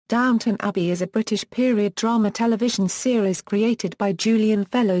Downton Abbey is a British period drama television series created by Julian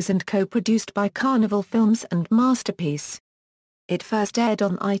Fellowes and co-produced by Carnival Films and Masterpiece. It first aired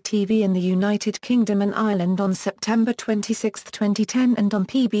on ITV in the United Kingdom and Ireland on September 26, 2010 and on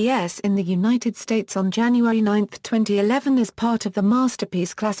PBS in the United States on January 9, 2011 as part of the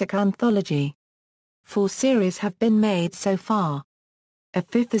Masterpiece Classic Anthology. 4 series have been made so far. A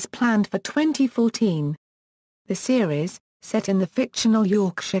 5th is planned for 2014. The series, set in the fictional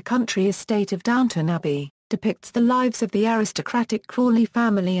Yorkshire country estate of Downton Abbey, depicts the lives of the aristocratic Crawley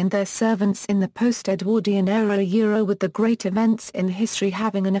family and their servants in the post-Edwardian era, with the great events in history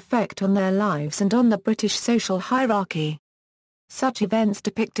having an effect on their lives and on the British social hierarchy. Such events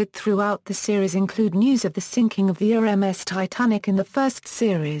depicted throughout the series include news of the sinking of the RMS Titanic in the first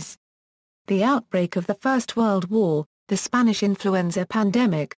series, the outbreak of the First World War, the Spanish influenza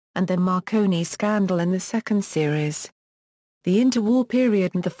pandemic, and the Marconi scandal in the second series, the interwar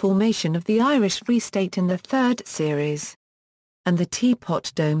period and the formation of the Irish Free State in the third series, and the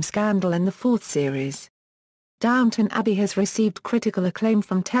Teapot Dome scandal in the fourth series. Downton Abbey has received critical acclaim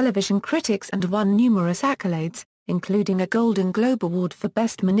from television critics and won numerous accolades, including a Golden Globe Award for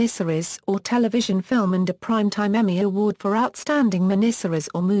Best Miniseries or Television Film and a Primetime Emmy Award for Outstanding Miniseries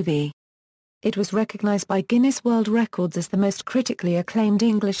or Movie. It was recognized by Guinness World Records as the most critically acclaimed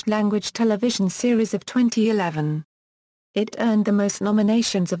English-language television series of 2011. It earned the most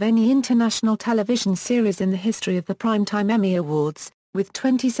nominations of any international television series in the history of the Primetime Emmy Awards, with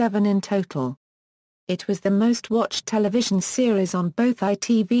 27 in total. It was the most-watched television series on both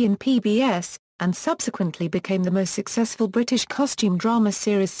ITV and PBS, and subsequently became the most successful British costume drama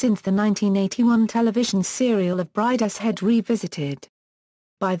series since the 1981 television serial of Brideshead Revisited.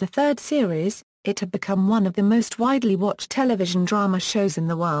 By the third series, it had become one of the most widely watched television drama shows in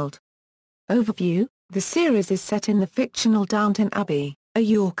the world. Overview: the series is set in the fictional Downton Abbey, a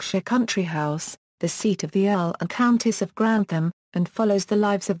Yorkshire country house, the seat of the Earl and Countess of Grantham, and follows the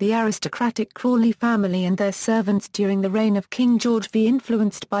lives of the aristocratic Crawley family and their servants during the reign of King George V.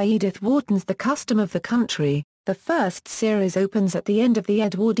 Influenced by Edith Wharton's The Custom of the Country, the first series opens at the end of the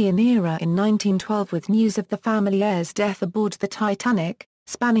Edwardian era in 1912 with news of the family heir's death aboard the Titanic,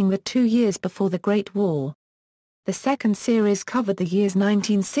 spanning the 2 years before the Great War. The second series covered the years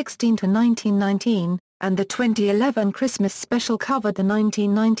 1916 to 1919, and the 2011 Christmas special covered the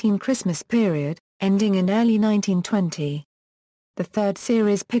 1919 Christmas period, ending in early 1920. The third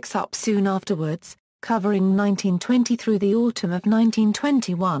series picks up soon afterwards, covering 1920 through the autumn of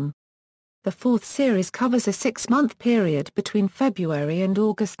 1921. The fourth series covers a 6-month period between February and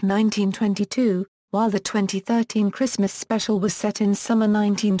August 1922, while the 2013 Christmas special was set in summer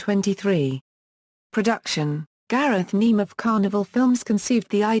 1923. Production: Gareth Neame of Carnival Films conceived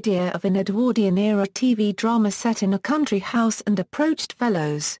the idea of an Edwardian-era TV drama set in a country house and approached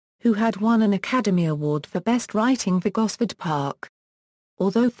Fellowes, who had won an Academy Award for Best Writing for Gosford Park.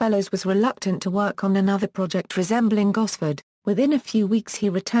 Although Fellowes was reluctant to work on another project resembling Gosford, within a few weeks he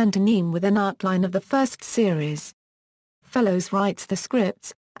returned to Neame with an outline of the first series. Fellowes writes the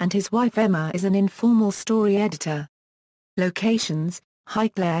scripts, and his wife Emma is an informal story editor. Locations: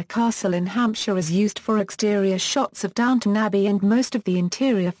 Highclere Castle in Hampshire is used for exterior shots of Downton Abbey and most of the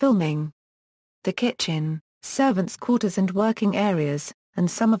interior filming. The kitchen, servants' quarters and working areas, and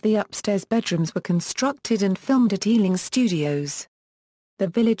some of the upstairs bedrooms were constructed and filmed at Ealing Studios. The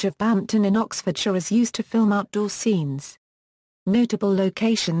village of Bampton in Oxfordshire is used to film outdoor scenes. Notable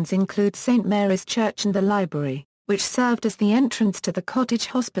locations include St Mary's Church and the library, which served as the entrance to the cottage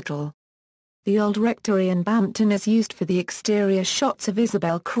hospital. The old rectory in Bampton is used for the exterior shots of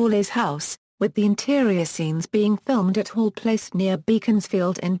Isabel Crawley's house, with the interior scenes being filmed at Hall Place near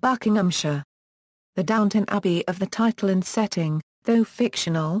Beaconsfield in Buckinghamshire. The Downton Abbey of the title and setting, though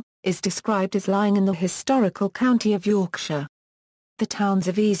fictional, is described as lying in the historical county of Yorkshire. The towns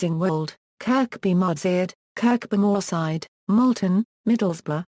of Easingwold, Kirkby Mudside, Kirkby Moorside, Moulton,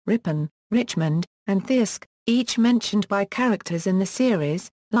 Middlesbrough, Ripon, Richmond, and Thirsk, each mentioned by characters in the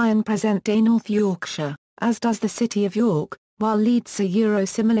series, lie in present-day North Yorkshire, as does the city of York, while Leeds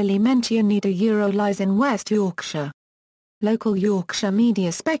similarly mentioned lies in West Yorkshire. Local Yorkshire media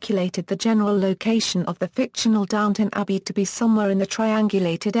speculated the general location of the fictional Downton Abbey to be somewhere in the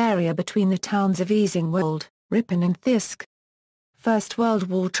triangulated area between the towns of Easingwold, Ripon and Thirsk. First World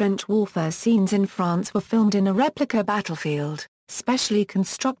War trench warfare scenes in France were filmed in a replica battlefield, specially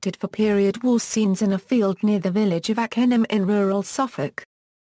constructed for period war scenes in a field near the village of Ackenham in rural Suffolk.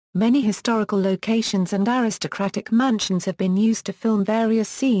 Many historical locations and aristocratic mansions have been used to film various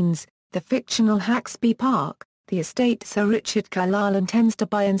scenes. The fictional Haxby Park, the estate Sir Richard Carlisle intends to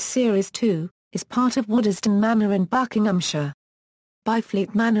buy in Series 2, is part of Waddesdon Manor in Buckinghamshire.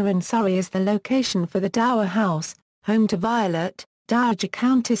 Byfleet Manor in Surrey is the location for the Dower House, home to Violet, Dowager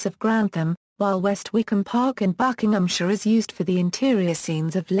Countess of Grantham, while West Wickham Park in Buckinghamshire is used for the interior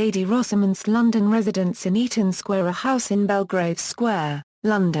scenes of Lady Rosamond's London residence in Eaton Square. A house in Belgrave Square,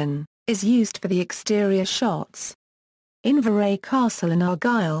 London, is used for the exterior shots. Inverary Castle in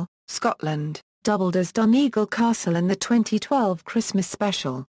Argyll, Scotland, doubled as Donegal Castle in the 2012 Christmas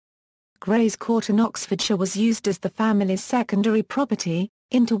special. Gray's Court in Oxfordshire was used as the family's secondary property,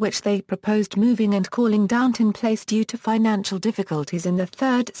 into which they proposed moving and calling Downton Place due to financial difficulties in the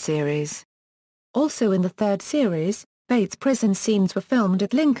third series. Also in the third series, Bates prison scenes were filmed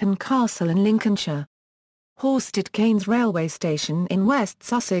at Lincoln Castle in Lincolnshire. Horsted Keynes railway station in West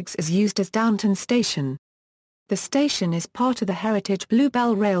Sussex is used as Downton Station. The station is part of the heritage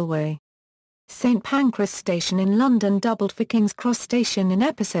Bluebell Railway. St Pancras Station in London doubled for King's Cross Station in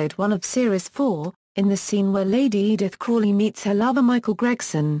episode 1 of series 4, in the scene where Lady Edith Crawley meets her lover Michael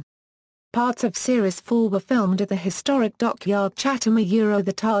Gregson. Parts of series 4 were filmed at the historic dockyard Chatham.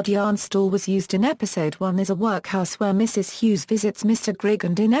 The Tard Yarn Store was used in episode 1 as a workhouse where Mrs. Hughes visits Mr. Grigg,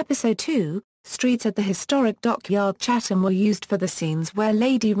 and in episode 2, streets at the historic dockyard Chatham were used for the scenes where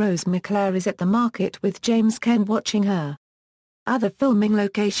Lady Rose McClare is at the market with James Kent watching her. Other filming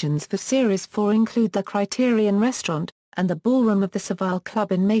locations for Series 4 include the Criterion Restaurant, and the ballroom of the Savile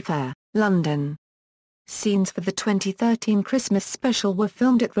Club in Mayfair, London. Scenes for the 2013 Christmas special were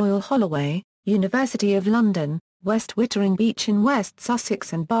filmed at Royal Holloway, University of London, West Wittering Beach in West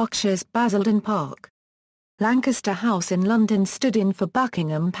Sussex and Berkshire's Basildon Park. Lancaster House in London stood in for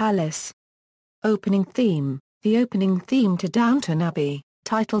Buckingham Palace. Opening theme. The opening theme to Downton Abbey,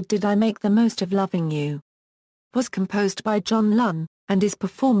 titled Did I Make the Most of Loving You?, was composed by John Lunn, and is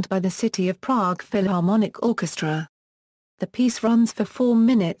performed by the City of Prague Philharmonic Orchestra. The piece runs for 4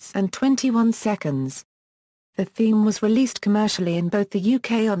 minutes and 21 seconds. The theme was released commercially in both the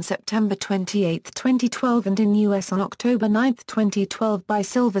UK on September 28, 2012 and in US on October 9, 2012 by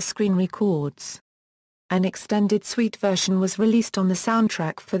Silver Screen Records. An extended suite version was released on the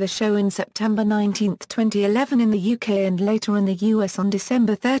soundtrack for the show in September 19, 2011 in the UK and later in the US on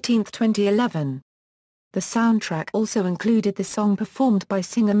December 13, 2011. The soundtrack also included the song performed by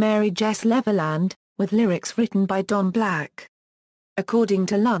singer Mary Jess Leverland, with lyrics written by Don Black. According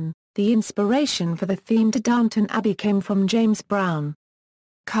to Lunn, the inspiration for the theme to Downton Abbey came from James Brown.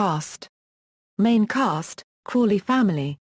 Cast. Main cast: Crawley family,